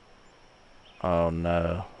 Oh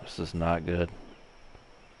no, this is not good.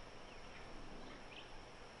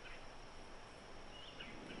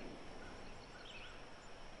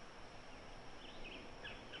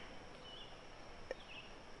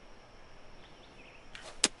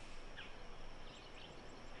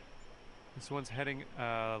 This one's heading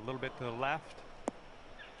a little bit to the left.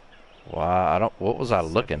 Wow, what was I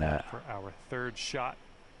looking at? For our third shot.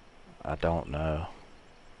 I don't know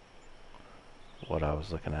what I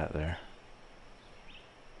was looking at there.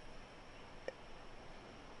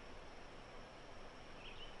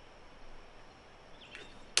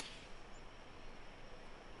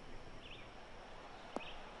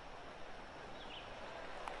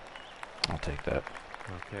 I'll take that.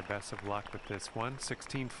 Okay, best of luck with this one.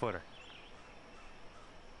 16-footer.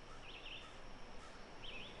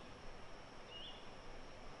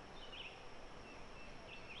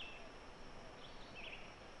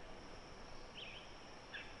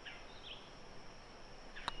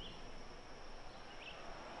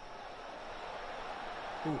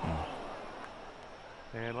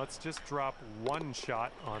 And let's just drop one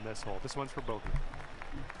shot on this hole. This one's for bogey.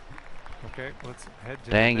 Okay, let's head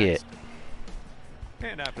to Dang the next. it.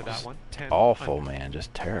 And after that one, 10 Awful, under. man.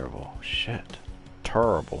 Just terrible. Shit.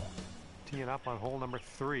 Terrible. Teeing up on hole number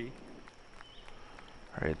 3.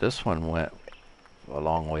 Alright, this one went a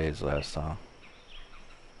long ways last time.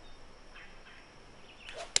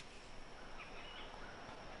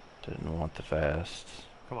 Didn't want the fast.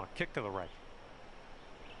 Come on, kick to the right.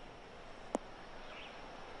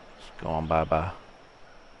 It's going bye-bye.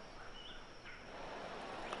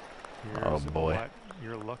 Oh boy. What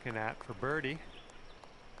you're looking at for birdie.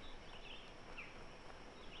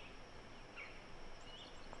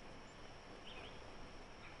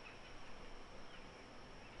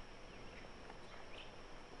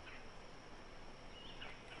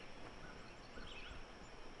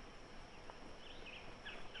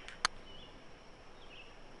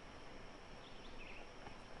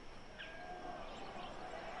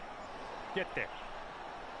 Get there.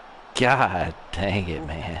 God dang it,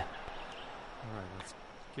 man. All right, let's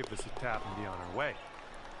give this a tap and be on our way.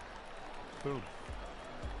 Boom.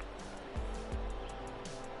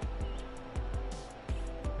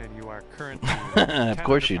 And you are currently Of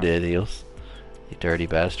course you did, Eels. You dirty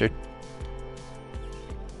bastard.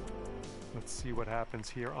 Let's see what happens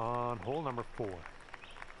here on hole number 4.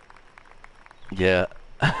 Yeah.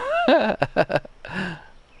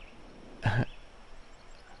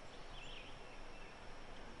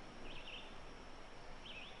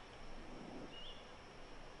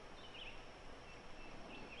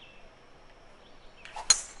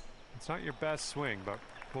 It's not your best swing, but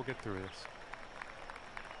we'll get through this.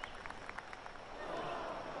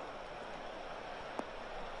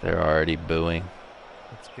 They're already booing.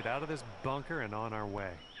 Let's get out of this bunker and on our way.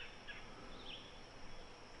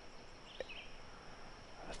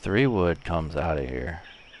 3-wood comes out of here.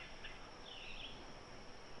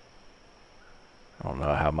 I don't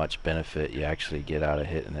know how much benefit you actually get out of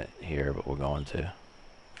hitting it here, but we're going to.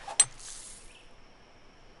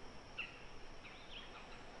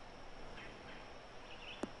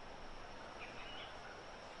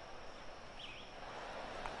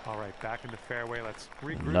 All right, back in the fairway. Let's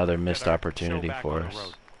regroup. Another and get missed our opportunity show back for on the us.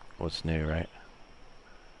 road. What's new, right?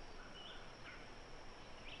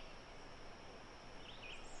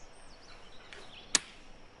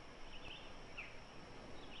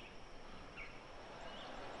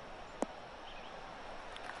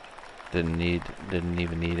 Didn't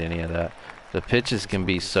even need any of that. The pitches can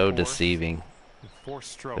be so deceiving. 4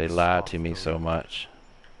 strokes. They lie off to me the so lead. much.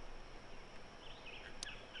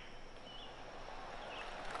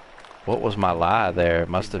 What was my lie there? It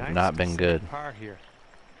must have Nice not to been save good. Par here.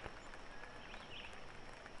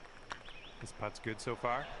 This putt's good so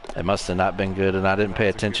far. It must have not been good, and I didn't That pay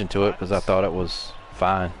was a good attention to it putt. because I thought it was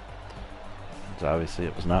fine. 'Cause obviously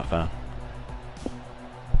it was not fine.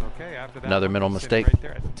 Okay, after that Another one, mental we'll sit mistake. right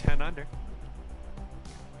there at 10 under.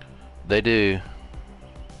 They do.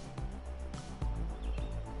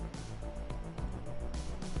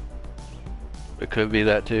 It could be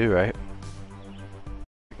that too, right?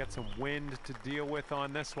 We got some wind to deal with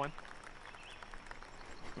on this one.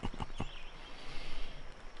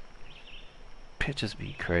 Pitches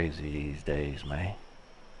be crazy these days, man.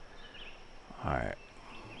 All right.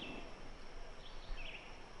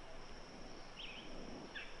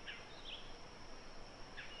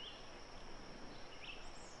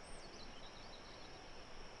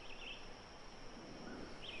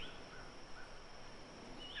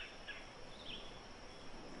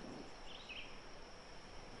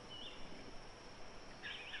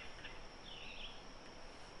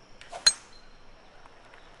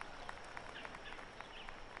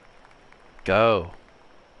 Go.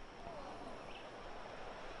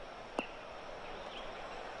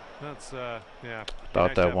 That's yeah. Thought Nice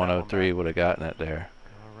to that have one 103 back. would have gotten it there.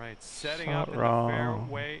 All right, setting Not up in wrong. the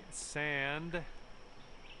fairway sand.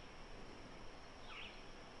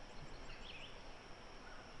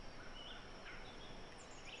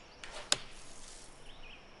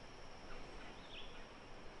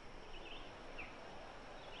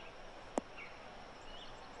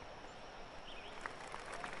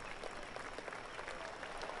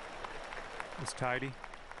 It's tidy.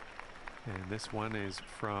 And this one is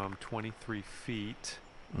from 23 feet.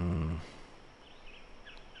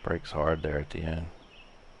 Breaks hard there at the end.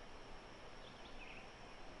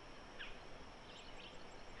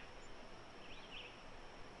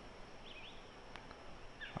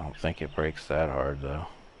 I don't think it breaks that hard though.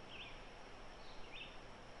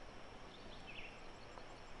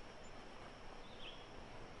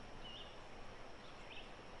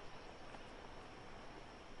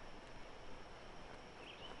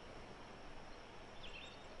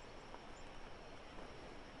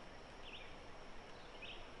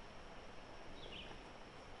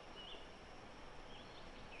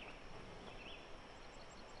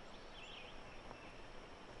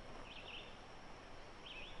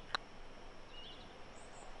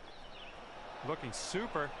 Looking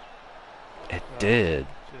super. It did.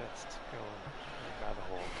 Just going right by the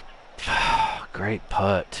hole. Great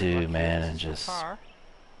putt too, Lucky man, this and is just par.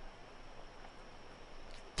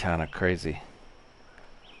 kind of crazy.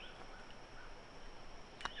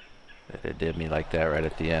 That it did me like that right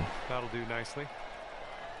at the end. That'll do nicely.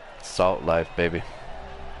 Salt life, baby.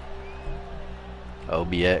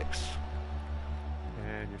 OBX.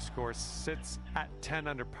 And your score sits at 10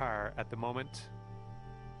 under par at the moment.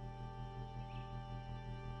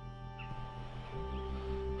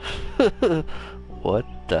 What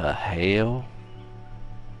the hell?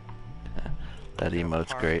 That You have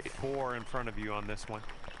emote's par great. 4 in front of you on this one.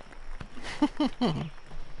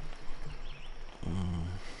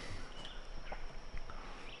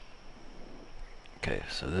 Okay,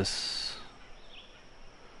 so this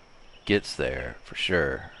gets there for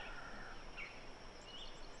sure.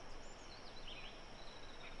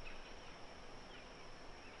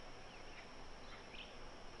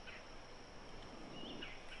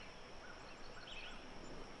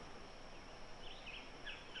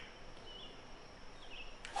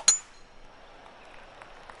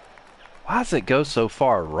 Why does it go so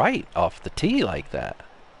far right off the tee like that?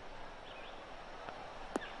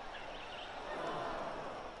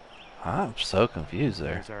 I'm so confused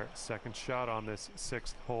there. There's our second shot on this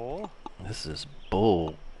 6th hole. This is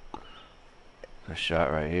bull. The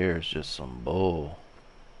shot right here is just some bull.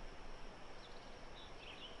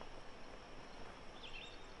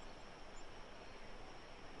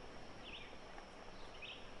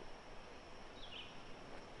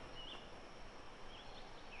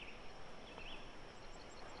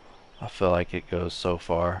 I feel like it goes so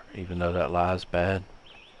far, even though that lie's bad.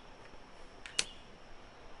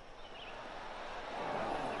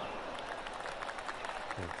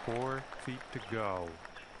 And 4 feet to go.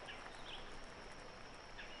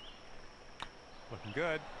 Looking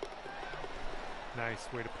good. Nice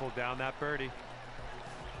way to pull down that birdie.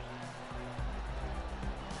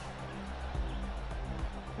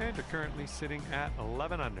 And are currently sitting at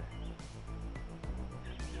 11 under.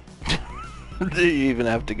 Do you even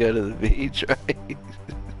have to go to the beach, right?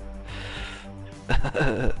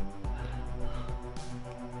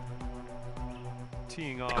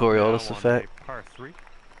 Teeing off Coriolis now on effect. a par 3.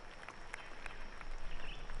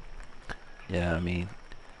 Yeah, I mean,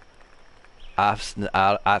 I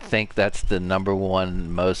think that's the #1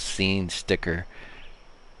 most seen sticker,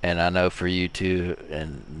 and I know for you too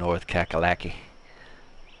in North Kakalaki.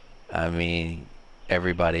 I mean,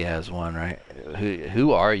 everybody has one, right?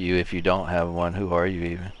 Who are you if you don't have one? Who are you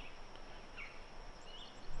even?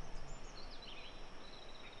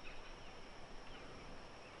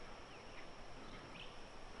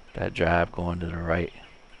 That drive going to the right.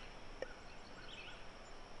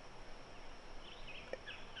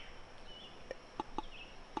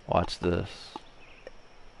 Watch this.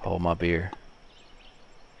 Hold my beer.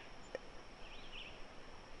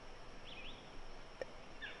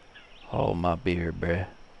 Hold my beer, bruh.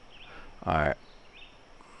 Alright.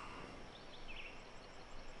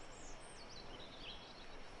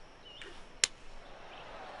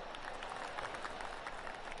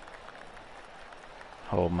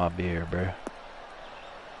 Hold my beer, bruh.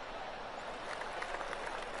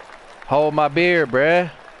 Hold my beer,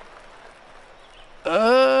 bruh.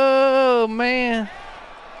 Oh, man.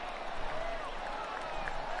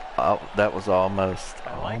 Oh, that was almost.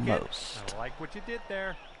 I like almost. it. I like what you did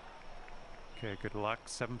there. Okay, good luck.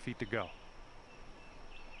 7 feet to go.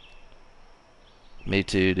 Me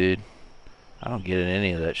too, dude. I don't get in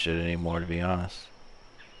any of that shit anymore, to be honest.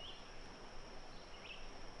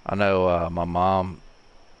 I know my mom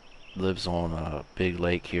lives on a big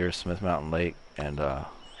lake here, Smith Mountain Lake, and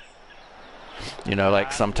you know,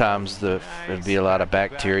 like sometimes there'd be a lot of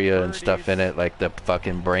bacteria and stuff in it, like the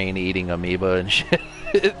fucking brain-eating amoeba and shit.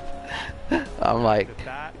 I'm like,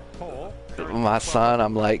 my son,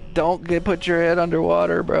 I'm like, don't put your head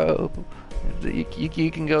underwater, bro. You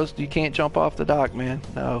can go, you can't jump off the dock, man.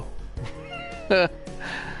 No.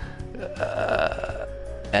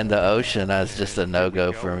 And the ocean is just a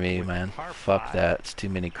no-go for me, man. Fuck that. It's too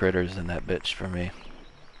many critters in that bitch for me.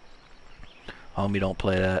 Homie, don't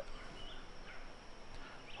play that.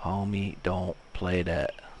 Homie, don't play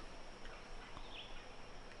that.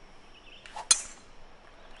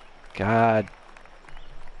 God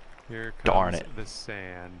Here comes darn it. the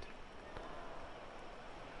sand.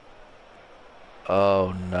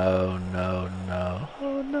 Oh no, no, no.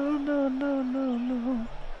 Oh no, no, no, no, no.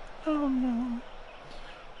 Oh no.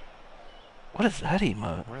 What is that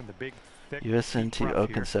emote? We're in the big, thick, USNT rough O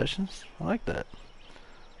here. concessions? I like that.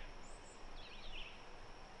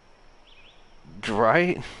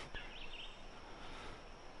 Right?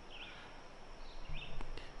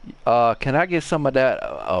 Can I get some of that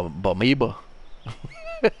Bamiba?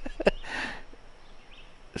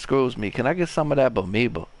 Excuse me, can I get some of that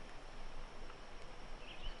Bamiba?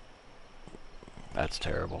 That's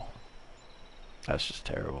terrible. That's just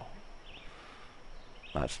terrible.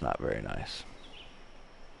 That's not very nice.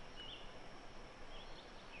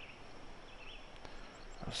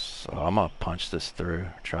 So I'm gonna punch this through.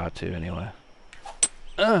 Try to anyway.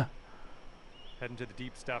 Heading to the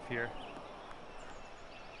deep stuff here.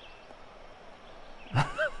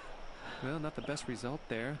 Well, not the best result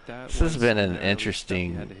there. This has been an narrowly stuff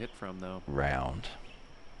interesting you had to hit from, though. round,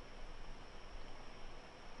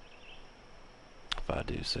 if I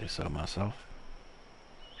do say so myself.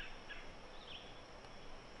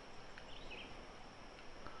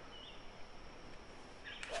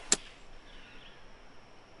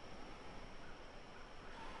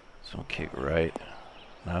 So kick right.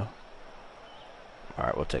 No?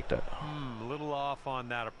 Alright, we'll take that. A little off on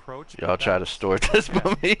that approach. Y'all try to store this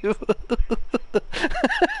for me.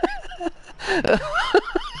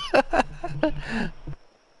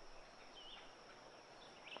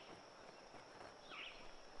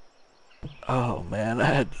 Oh man,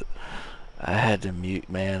 I had to mute,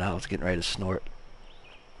 man. I was getting ready to snort.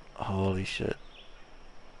 Holy shit.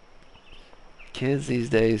 Kids these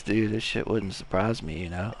days, dude, this shit wouldn't surprise me, you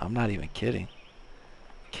know? I'm not even kidding.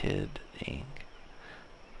 Kidding.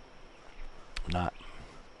 Not.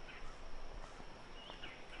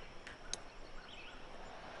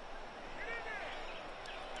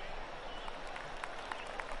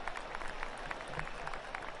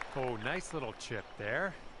 Oh, nice little chip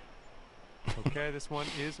there. Okay, this one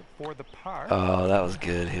is for the par. Oh, that was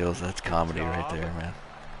good, Hills. That's comedy right there, man.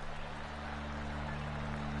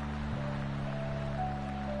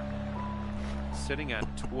 Sitting at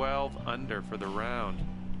 12 under for the round.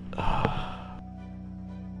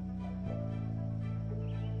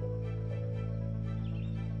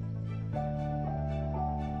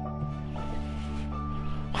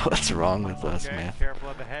 What's wrong with us, Okay, man? careful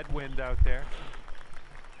of the headwind out there.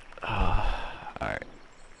 All right.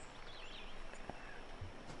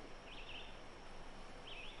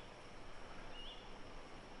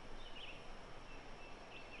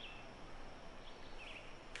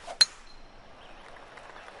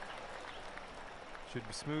 Should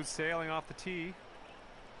be smooth sailing off the tee.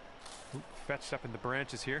 Oop, fetched up in the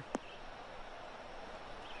branches here.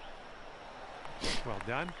 Well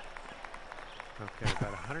done. Okay,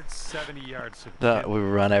 about 170 yards to the pin. We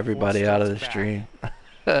run everybody 4 out of the strokes stream.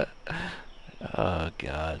 Oh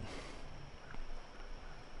God.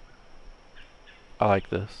 I like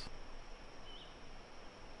this.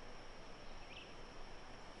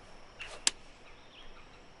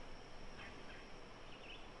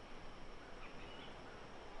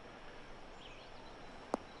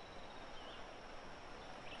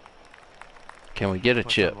 Can we get a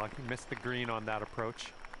Much chip? unlucky. Missed the green on that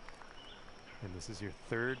approach. And this is your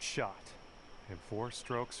third shot. And 4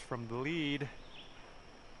 strokes from the lead.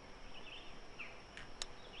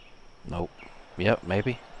 Nope. Yep,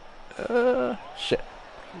 maybe. Shit.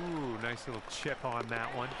 Ooh, nice little chip on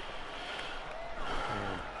that one.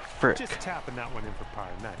 And Frick. just tapping that one in for par.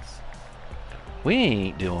 Nice. We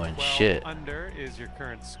ain't doing 12 shit. under is your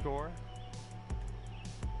current score.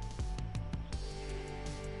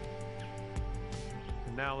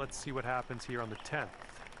 And now let's see what happens here on the 10th.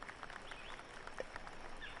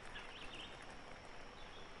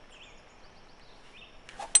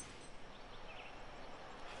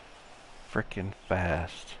 Frickin'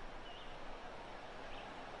 fast.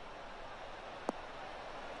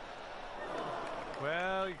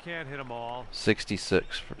 Well, you can't hit them all.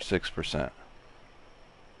 6%.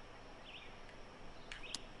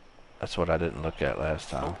 That's what I didn't look at last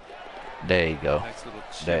time. There you go. Nice little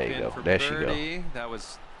chip There you in go. for There she birdie. go. That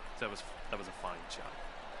was a fine shot.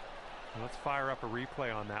 Let's fire up a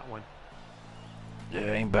replay on that one.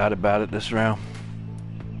 Yeah, ain't bad about it this round.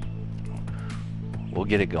 We'll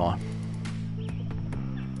get it going.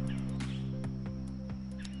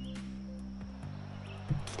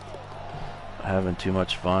 Having too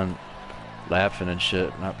much fun, laughing and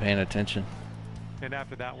shit, not paying attention. And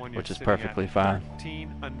after that one, you're Which is sitting perfectly at fine.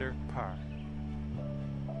 13 under par.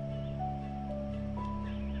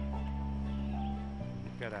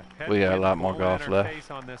 We got a lot more full golf in our left.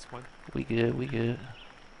 face on this one. We good, we good.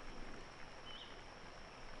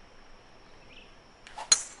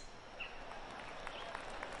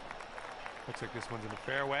 Looks like this one's in the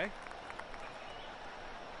fairway.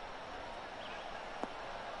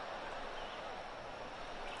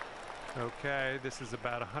 Okay, this is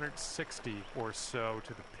about 160 or so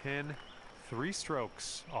to the pin. 3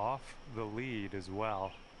 strokes off the lead as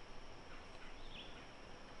well.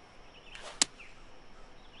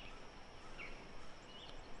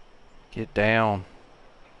 Get down.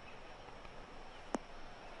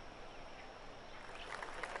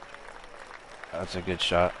 That's a good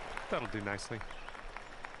shot. That'll do nicely.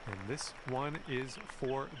 And this one is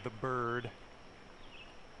for the bird.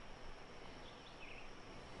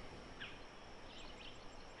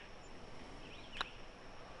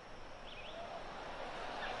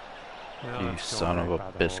 Well, You that's son going of right a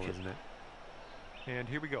by the biscuit. hole, isn't it? And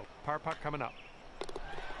here we go. Par putt coming up.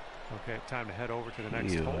 Okay, time to head over to the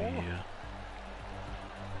next Hell hole. yeah.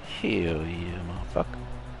 Hell yeah, motherfucker.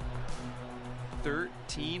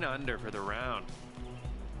 13 under for the round.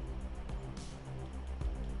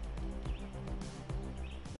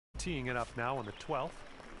 Teeing it up now on the 12th.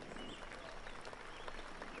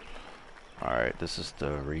 Alright, this is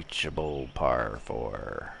the reachable par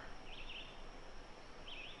 4.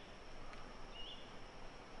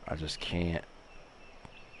 I just can't.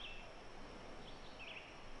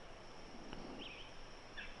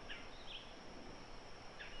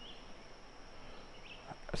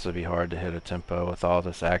 This would be hard to hit a tempo with all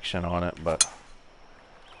this action on it, but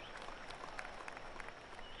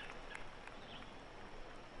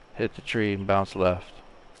hit the tree and bounce left.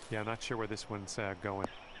 Yeah, I'm not sure where this one's going.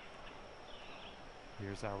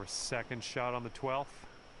 Here's our second shot on the 12th.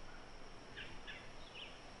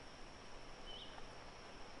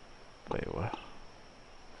 Wait, what?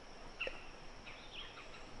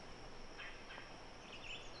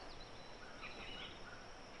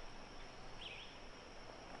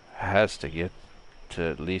 Has to get to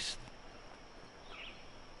at least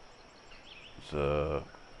the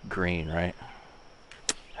green, right?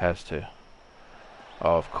 Has to.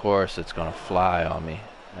 Oh, of course it's gonna fly on me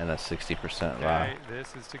and a 60% Okay, lie.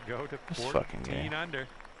 this is to go to This fucking 14 game. under.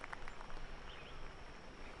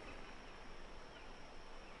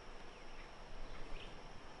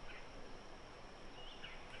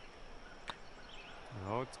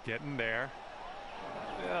 Oh, it's getting there.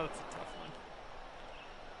 Yeah, that's a tough one.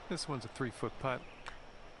 This one's a 3-foot putt.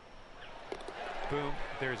 Boom,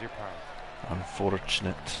 there's your par.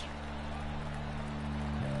 Unfortunate.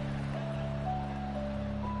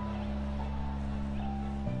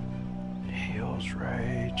 Heels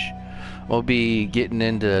Rage. We'll be getting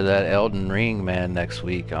into that Elden Ring, man, next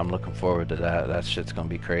week. I'm looking forward to that. That shit's gonna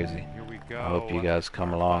be crazy. Here we go. I hope you guys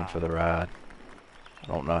come along for the ride. I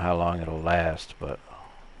don't know how long it'll last, but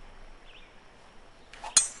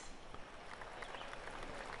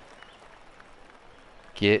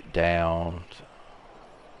get down.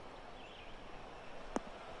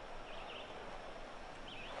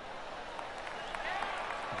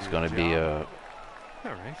 It's gonna be a. All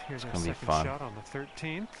right, here's our gonna be second fun. shot on the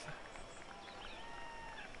 13th.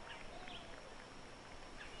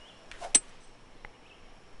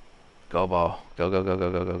 Go ball. Go, go, go,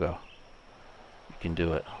 go, go, go, go. You can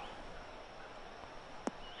do it.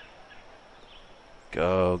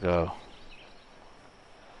 Go, go.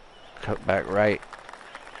 Cut back right.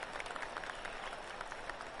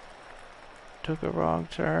 Took a wrong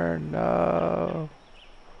turn. No.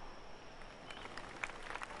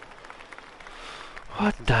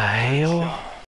 What the hell?